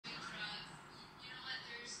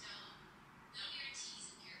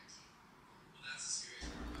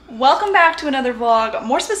Welcome back to another vlog.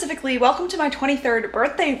 More specifically, welcome to my 23rd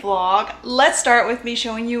birthday vlog. Let's start with me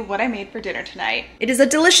showing you what I made for dinner tonight. It is a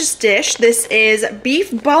delicious dish. This is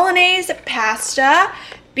beef bolognese pasta,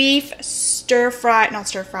 beef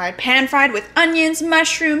pan-fried with onions,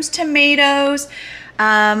 mushrooms, tomatoes,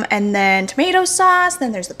 and then tomato sauce.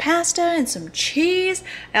 Then there's the pasta and some cheese.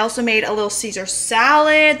 I also made a little Caesar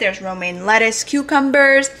salad. There's romaine lettuce,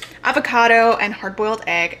 cucumbers, avocado, and hard-boiled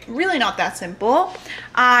egg. Really not that simple.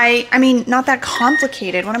 I mean, not that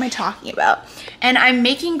complicated. What am I talking about? And I'm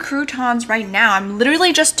making croutons right now. I'm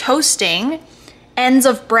literally just toasting ends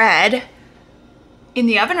of bread in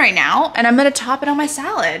the oven right now, and I'm gonna top it on my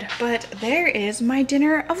salad. But there is my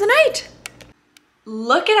dinner of the night.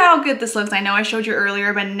 Look at how good this looks. I know I showed you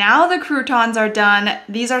earlier, but now the croutons are done.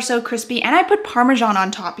 These are so crispy, and I put Parmesan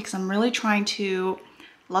on top because I'm really trying to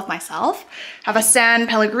love myself. Have a San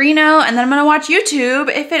Pellegrino, and then I'm gonna watch YouTube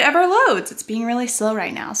if it ever loads. It's being really slow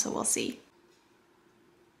right now, so we'll see.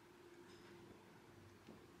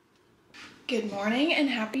 Good morning and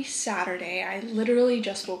happy Saturday. I literally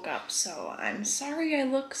just woke up, so I'm sorry I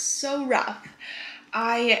look so rough.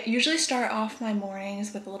 I usually start off my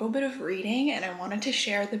mornings with a little bit of reading, and I wanted to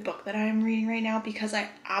share the book that I'm reading right now because I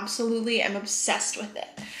absolutely am obsessed with it.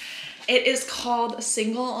 It is called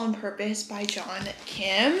Single on Purpose by John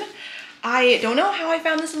Kim. I don't know how I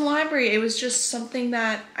found this in the library. It was just something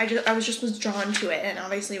that I was drawn to it, and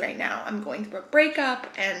obviously right now I'm going through a breakup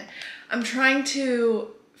and I'm trying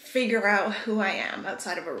to figure out who I am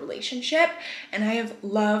outside of a relationship, and I have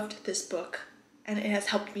loved this book and it has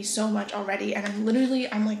helped me so much already, and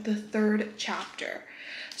I'm like the third chapter.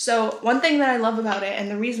 So one thing that I love about it, and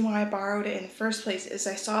the reason why I borrowed it in the first place, is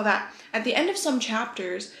I saw that at the end of some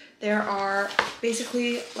chapters there are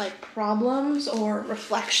basically like problems or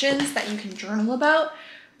reflections that you can journal about.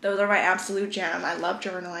 Those are my absolute jam. I love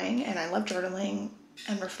journaling, and I love journaling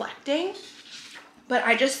and reflecting, but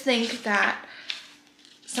I just think that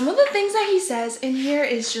some of the things that he says in here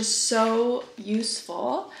is just so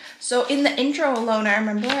useful. So in the intro alone, I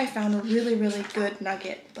remember I found a really, really good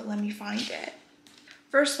nugget, but let me find it.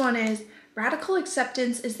 First one is, radical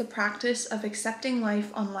acceptance is the practice of accepting life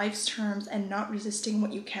on life's terms and not resisting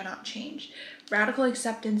what you cannot change. Radical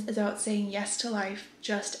acceptance is about saying yes to life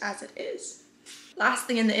just as it is. Last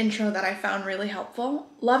thing in the intro that I found really helpful,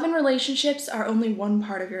 love and relationships are only one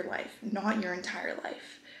part of your life, not your entire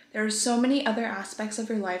life. There are so many other aspects of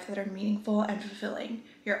your life that are meaningful and fulfilling.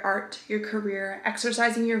 Your art, your career,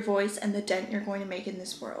 exercising your voice, and the dent you're going to make in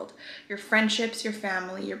this world. Your friendships, your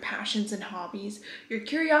family, your passions and hobbies. Your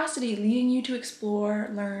curiosity leading you to explore,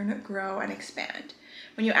 learn, grow, and expand.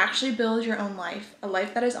 When you actually build your own life, a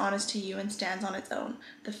life that is honest to you and stands on its own,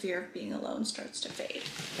 the fear of being alone starts to fade.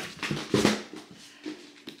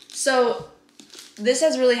 So this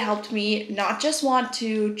has really helped me not just want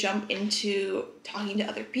to jump into talking to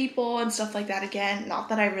other people and stuff like that again. Not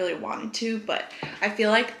that I really wanted to, but I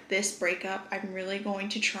feel like this breakup, I'm really going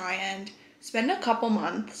to try and spend a couple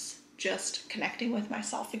months just connecting with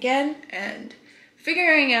myself again and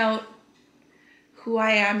figuring out who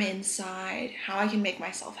I am inside, how I can make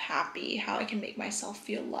myself happy, how I can make myself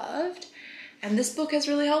feel loved. And this book has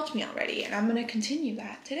really helped me already, and I'm going to continue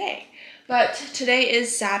that today. But today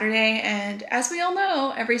is Saturday, and as we all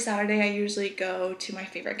know, every Saturday I usually go to my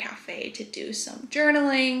favorite cafe to do some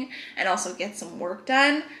journaling and also get some work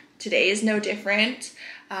done. Today is no different.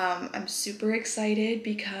 I'm super excited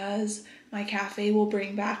because my cafe will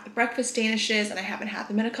bring back the breakfast danishes, and I haven't had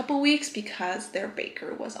them in a couple weeks because their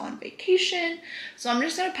baker was on vacation. So I'm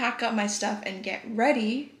just gonna pack up my stuff and get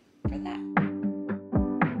ready for that.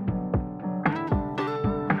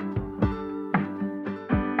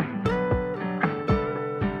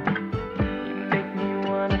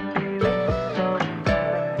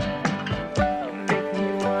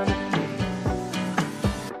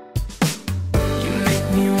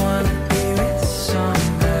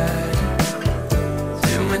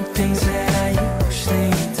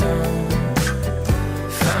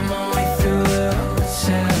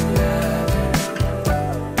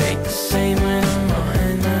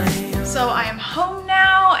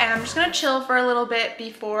 Chill for a little bit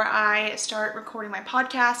before I start recording my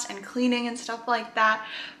podcast and cleaning and stuff like that.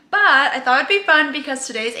 But I thought it'd be fun because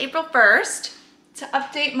today's April 1st to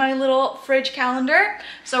update my little fridge calendar.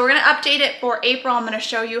 So we're gonna update it for April. I'm gonna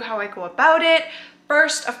show you how I go about it.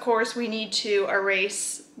 First, of course, we need to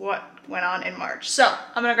erase what went on in March. So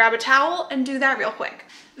I'm gonna grab a towel and do that real quick.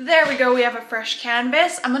 There we go, we have a fresh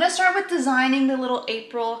canvas. I'm gonna start with designing the little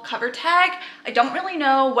April cover tag. I don't really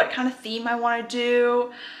know what kind of theme I wanna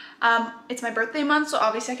do. It's my birthday month, so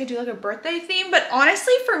obviously I could do like a birthday theme, but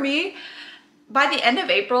honestly for me, by the end of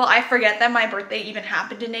April, I forget that my birthday even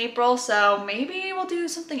happened in April, so maybe we'll do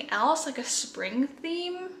something else, like a spring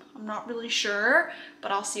theme. I'm not really sure,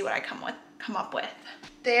 but I'll see what I come up with.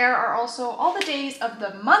 There are also all the days of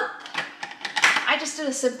the month. I just did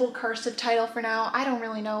a simple cursive title for now. I don't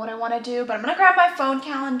really know what I want to do, but I'm gonna grab my phone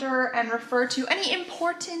calendar and refer to any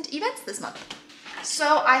important events this month.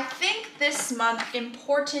 So I think this month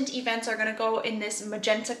important events are gonna go in this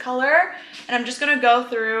magenta color, and I'm just gonna go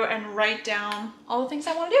through and write down all the things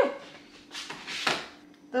I wanna do.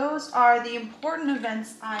 Those are the important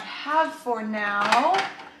events I have for now.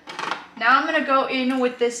 Now I'm gonna go in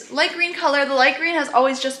with this light green color. The light green has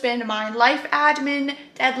always just been my life admin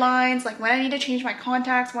deadlines, like when I need to change my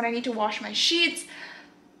contacts, when I need to wash my sheets,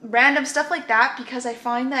 random stuff like that, because I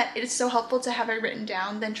find that it is so helpful to have it written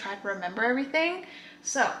down than try to remember everything.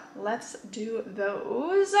 So let's do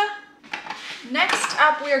those. Next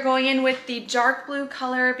up, we are going in with the dark blue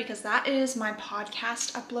color because that is my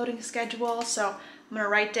podcast uploading schedule. So I'm gonna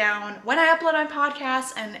write down when I upload my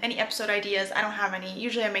podcast and any episode ideas. I don't have any.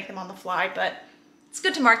 Usually I make them on the fly, but it's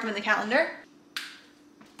good to mark them in the calendar.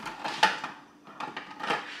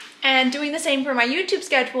 And doing the same for my YouTube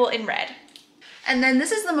schedule in red. And then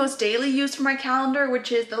this is the most daily used for my calendar,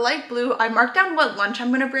 which is the light blue. I marked down what lunch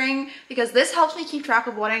I'm gonna bring because this helps me keep track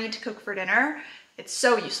of what I need to cook for dinner. It's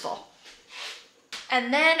so useful.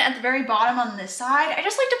 And then at the very bottom on this side, I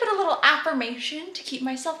just like to put a little affirmation to keep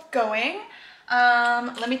myself going.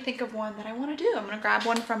 Let me think of one that I wanna do. I'm gonna grab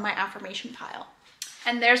one from my affirmation pile.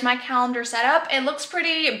 And there's my calendar setup. It looks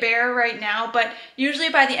pretty bare right now, but usually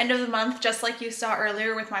by the end of the month, just like you saw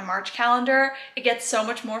earlier with my March calendar, it gets so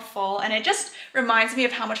much more full, and it just reminds me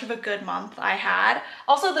of how much of a good month I had.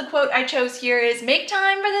 Also, the quote I chose here is, "Make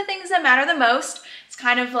time for the things that matter the most." It's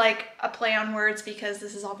kind of like a play on words because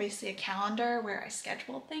this is obviously a calendar where I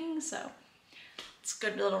schedule things, so it's a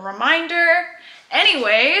good little reminder.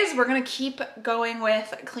 Anyways, we're gonna keep going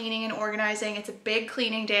with cleaning and organizing. It's a big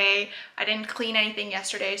cleaning day. I didn't clean anything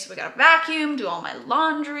yesterday, so we gotta vacuum, do all my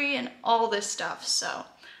laundry, and all this stuff. So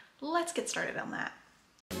let's get started on that.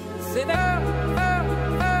 Sit up,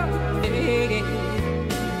 hey.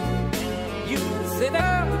 You sit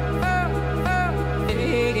up,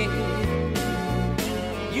 hey.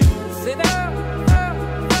 You sit up,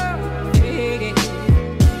 hey.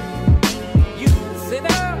 You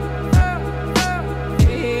sit up.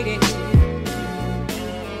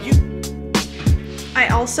 I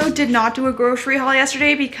also did not do a grocery haul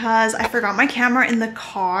yesterday because I forgot my camera in the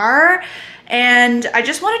car, and I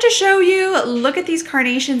just wanted to show you, look at these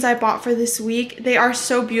carnations I bought for this week. They are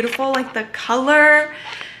so beautiful, like the color,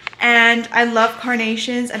 and I love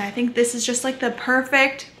carnations, and I think this is just like the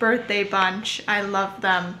perfect birthday bunch. I love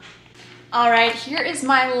them. All right, here is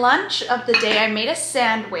my lunch of the day. I made a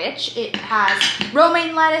sandwich. It has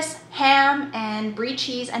romaine lettuce, ham, and brie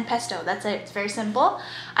cheese and pesto. That's it, it's very simple.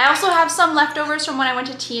 I also have some leftovers from when I went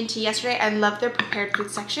to T&T yesterday. I love their prepared food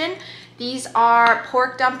section. These are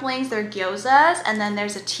pork dumplings, they're gyozas, and then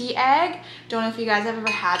there's a tea egg. Don't know if you guys have ever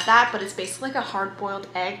had that, but it's basically like a hard-boiled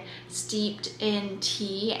egg steeped in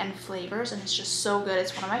tea and flavors, and it's just so good.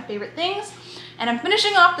 It's one of my favorite things. And I'm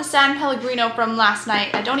finishing off the San Pellegrino from last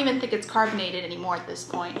night. I don't even think it's carbonated anymore at this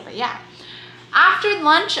point, but yeah. After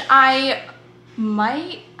lunch, I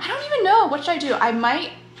don't even know, what should I do? I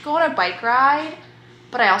might go on a bike ride,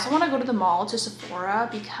 but I also want to go to the mall to Sephora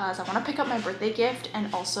because I want to pick up my birthday gift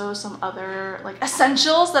and also some other like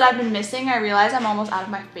essentials that I've been missing. I realize I'm almost out of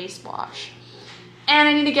my face wash. And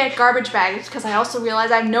I need to get garbage bags because I also realize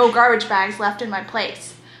I have no garbage bags left in my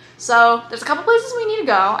place. So there's a couple places we need to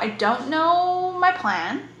go. I don't know my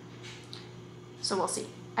plan, so we'll see.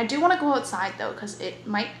 I do want to go outside though because it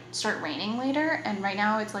might start raining later, and right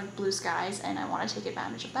now it's like blue skies and I want to take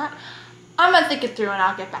advantage of that. I'm gonna think it through and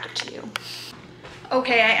I'll get back to you.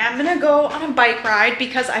 Okay, I am gonna go on a bike ride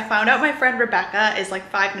because I found out my friend Rebecca is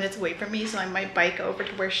like 5 minutes away from me, so I might bike over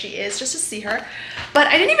to where she is just to see her. But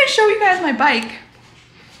I didn't even show you guys my bike.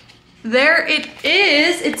 There it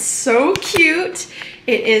is. It's so cute.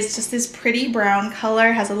 It is just this pretty brown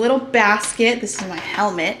color, has a little basket. This is my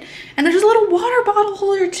helmet. And there's a little water bottle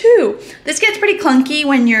holder too. This gets pretty clunky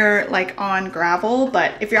when you're like on gravel,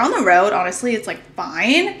 but if you're on the road, honestly, it's like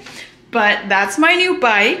fine. But that's my new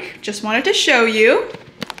bike. Just wanted to show you.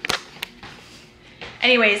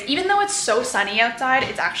 Anyways, even though it's so sunny outside,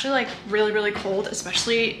 it's actually like really, really cold,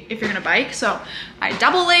 especially if you're gonna bike. So I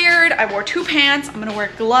double layered, I wore 2 pants, I'm gonna wear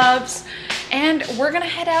gloves, and we're gonna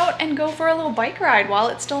head out and go for a little bike ride while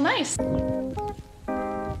it's still nice.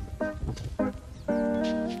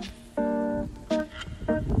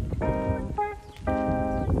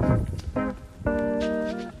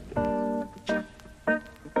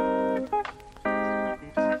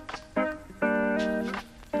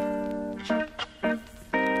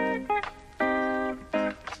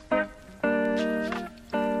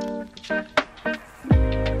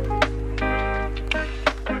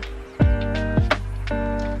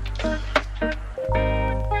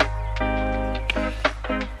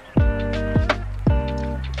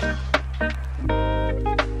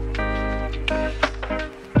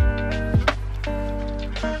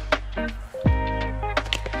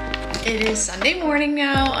 It is Sunday morning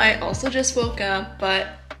now. I also just woke up, but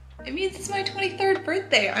it means it's my 23rd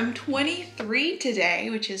birthday. I'm 23 today,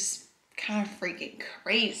 which is kind of freaking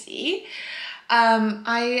crazy.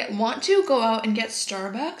 I want to go out and get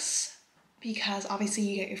Starbucks because obviously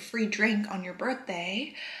you get your free drink on your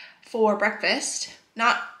birthday for breakfast.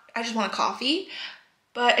 I just want a coffee,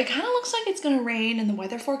 but it kind of looks like it's gonna rain, and the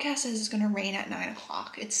weather forecast says it's gonna rain at 9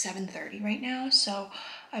 o'clock. It's 7:30 right now, so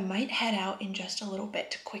I might head out in just a little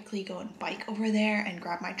bit to quickly go and bike over there and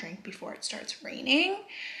grab my drink before it starts raining.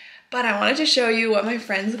 But I wanted to show you what my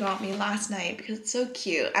friends got me last night because it's so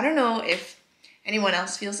cute. I don't know if anyone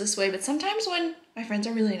else feels this way, but sometimes when my friends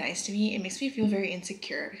are really nice to me, it makes me feel very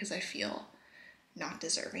insecure because I feel not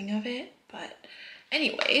deserving of it. But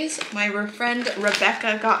anyways, my friend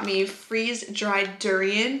Rebecca got me freeze-dried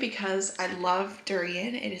durian because I love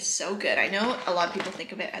durian. It is so good. I know a lot of people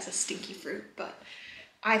think of it as a stinky fruit, but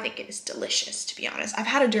I think it is delicious, to be honest. I've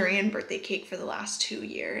had a durian birthday cake for the last 2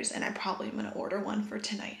 years, and I probably am gonna order one for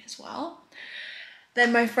tonight as well.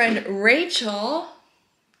 Then my friend Rachel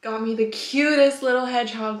got me the cutest little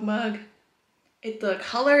hedgehog mug. The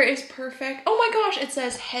color is perfect. Oh my gosh, it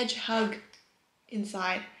says hedgehog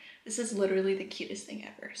inside. This is literally the cutest thing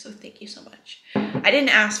ever, so thank you so much. I didn't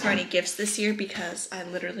ask for any gifts this year because I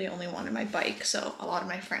literally only wanted my bike, so a lot of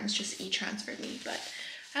my friends just e-transferred me, but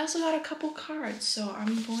I also got a couple cards, so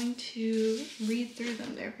I'm going to read through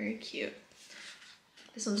them. They're very cute.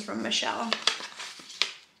 This one's from Michelle.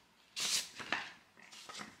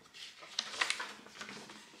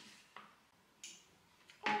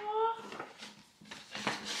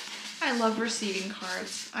 I love receiving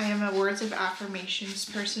cards. I am a words of affirmations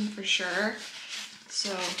person for sure,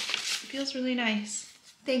 so it feels really nice.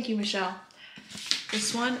 Thank you, Michelle.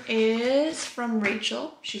 This one is from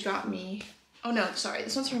Rachel. She got me, oh no, sorry,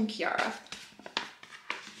 this one's from Kiara.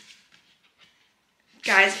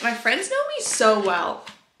 Guys, my friends know me so well.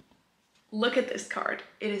 Look at this card.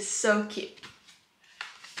 It is so cute.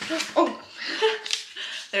 Oh,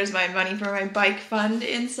 there's my money for my bike fund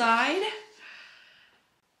inside.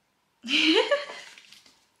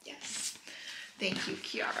 Yes, thank you,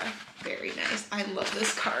 Kiara. Very nice. I love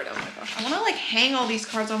this card. Oh my gosh, I want to like hang all these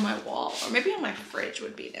cards on my wall, or maybe on my fridge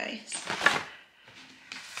would be nice.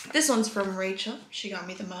 This one's from Rachel. She got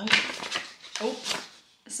me the mug. Oh,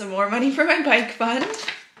 some more money for my bike fund.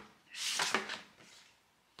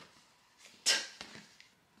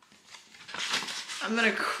 I'm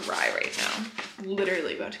gonna cry right now. I'm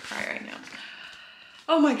literally about to cry right now.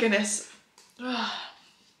 Oh my goodness.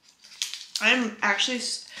 I'm actually,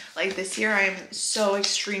 like this year, I am so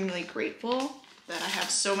extremely grateful that I have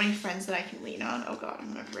so many friends that I can lean on. Oh God,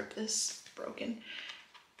 I'm gonna rip this. Broken.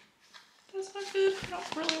 That's not good. I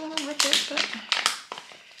don't really want to rip it, but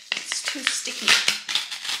it's too sticky.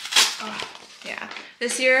 Oh, yeah.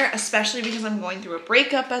 This year, especially because I'm going through a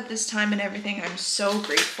breakup at this time and everything, I'm so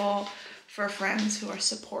grateful for friends who are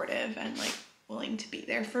supportive and like willing to be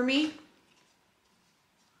there for me.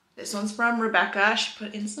 This one's from Rebecca. She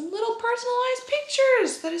put in some little personalized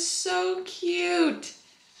pictures. That is so cute.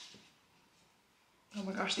 Oh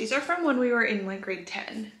my gosh, these are from when we were in like grade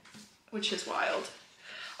 10, which is wild.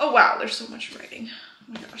 Oh wow, there's so much writing.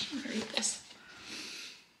 Oh my gosh, I'm gonna read this.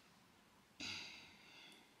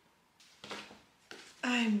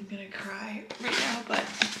 I'm gonna cry right now, but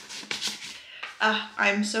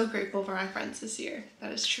I'm so grateful for my friends this year.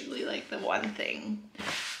 That is truly like the one thing.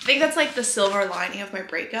 I think that's like the silver lining of my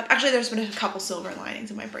breakup. Actually, there's been a couple silver linings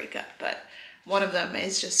in my breakup, but one of them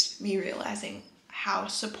is just me realizing how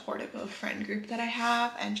supportive of a friend group that I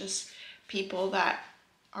have and just people that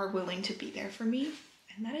are willing to be there for me.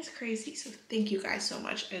 And that is crazy. So thank you guys so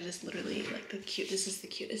much. It is literally like this is the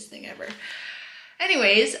cutest thing ever.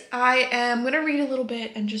 Anyways, I am gonna read a little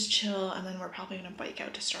bit and just chill, and then we're probably gonna bike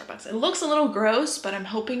out to Starbucks. It looks a little gross, but I'm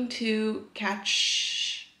hoping to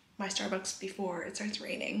catch my Starbucks before it starts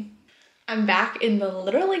raining. I'm back in the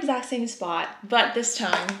literal exact same spot, but this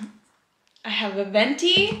time I have a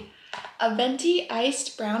venti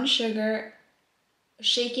iced brown sugar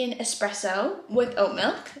shaken espresso with oat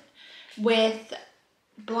milk, with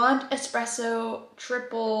blonde espresso,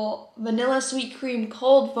 triple vanilla sweet cream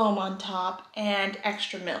cold foam on top, and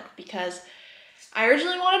extra milk, because I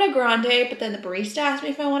originally wanted a grande, but then the barista asked me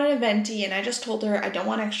if I wanted a venti, and I just told her I don't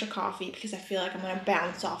want extra coffee because I feel like I'm gonna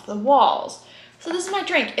bounce off the walls. So this is my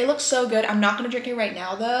drink. It looks so good. I'm not gonna drink it right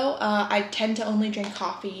now though. I tend to only drink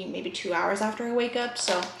coffee maybe 2 hours after I wake up,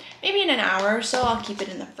 so maybe in an hour or so I'll keep it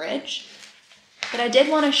in the fridge. But I did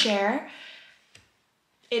want to share,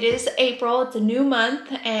 it is April, it's a new month,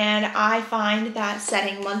 and I find that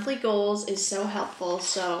setting monthly goals is so helpful.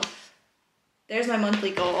 So there's my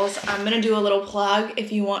monthly goals. I'm gonna do a little plug if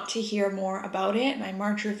you want to hear more about it, my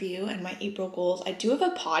March review and my April goals. I do have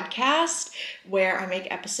a podcast where I make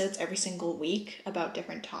episodes every single week about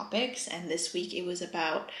different topics, and this week it was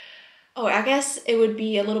about, I guess it would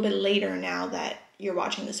be a little bit later now that you're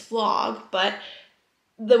watching this vlog, but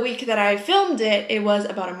the week that I filmed it, it was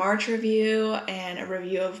about a March review and a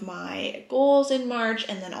review of my goals in March,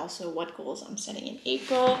 and then also what goals I'm setting in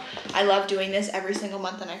April. I love doing this every single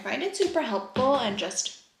month, and I find it super helpful, and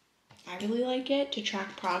I really like it to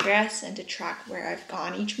track progress and to track where I've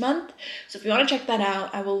gone each month. So if you want to check that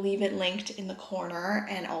out, I will leave it linked in the corner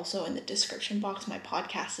and also in the description box. My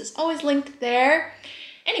podcast is always linked there.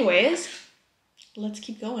 Anyways, let's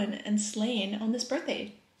keep going and slaying on this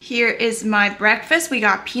birthday. Here is my breakfast. We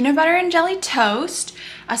got peanut butter and jelly toast,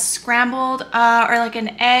 a scrambled, or like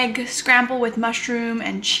an egg scramble with mushroom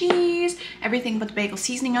and cheese, everything but the bagel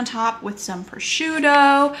seasoning on top with some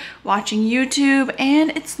prosciutto, watching YouTube, and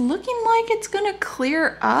it's looking like it's gonna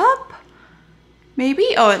clear up.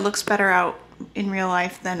 Maybe? Oh, it looks better out in real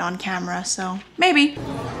life than on camera, so maybe.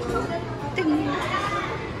 Ding.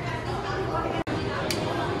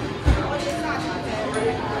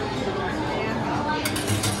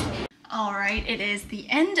 Alright, it is the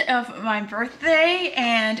end of my birthday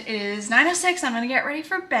and it is 9:06. I'm gonna get ready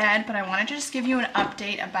for bed, but I wanted to just give you an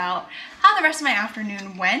update about how the rest of my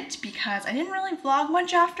afternoon went because I didn't really vlog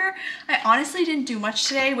much after. I honestly didn't do much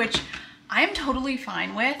today, which I am totally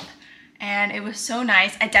fine with, and it was so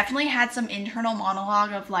nice. I definitely had some internal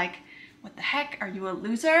monologue of like, what the heck, are you a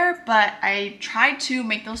loser? But I tried to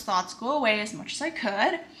make those thoughts go away as much as I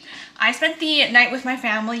could. I spent the night with my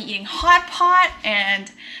family eating hot pot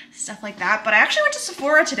and stuff like that, but I actually went to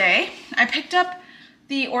Sephora today. I picked up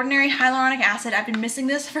the Ordinary Hyaluronic Acid. I've been missing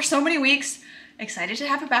this for so many weeks. Excited to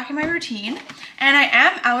have it back in my routine. And I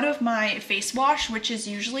am out of my face wash, which is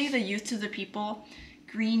usually the Youth to the People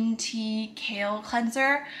green tea kale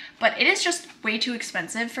cleanser, but it is just way too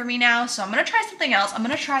expensive for me now, so I'm gonna try something else. I'm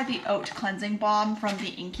gonna try the oat cleansing balm from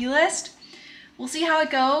the Inkey List. We'll see how it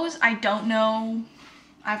goes. I don't know.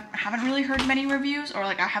 I haven't really heard many reviews, or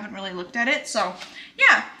like I haven't really looked at it, so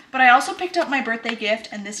yeah. But I also picked up my birthday gift,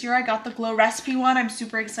 and this year I got the Glow Recipe one. I'm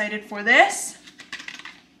super excited for this.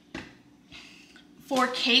 For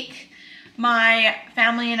cake, my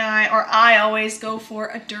family and I always go for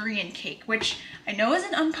a durian cake, which I know is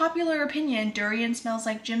an unpopular opinion. Durian smells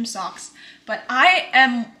like gym socks, but I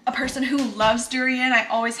am a person who loves durian. I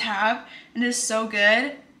always have, and it is so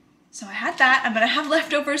good. So I had that. I'm gonna have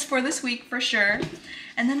leftovers for this week for sure.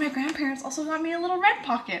 And then my grandparents also got me a little red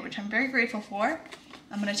pocket, which I'm very grateful for.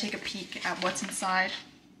 I'm gonna take a peek at what's inside.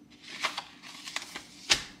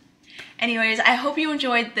 Anyways, I hope you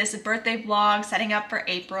enjoyed this birthday vlog, setting up for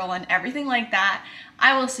April and everything like that.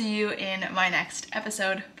 I will see you in my next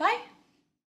episode. Bye!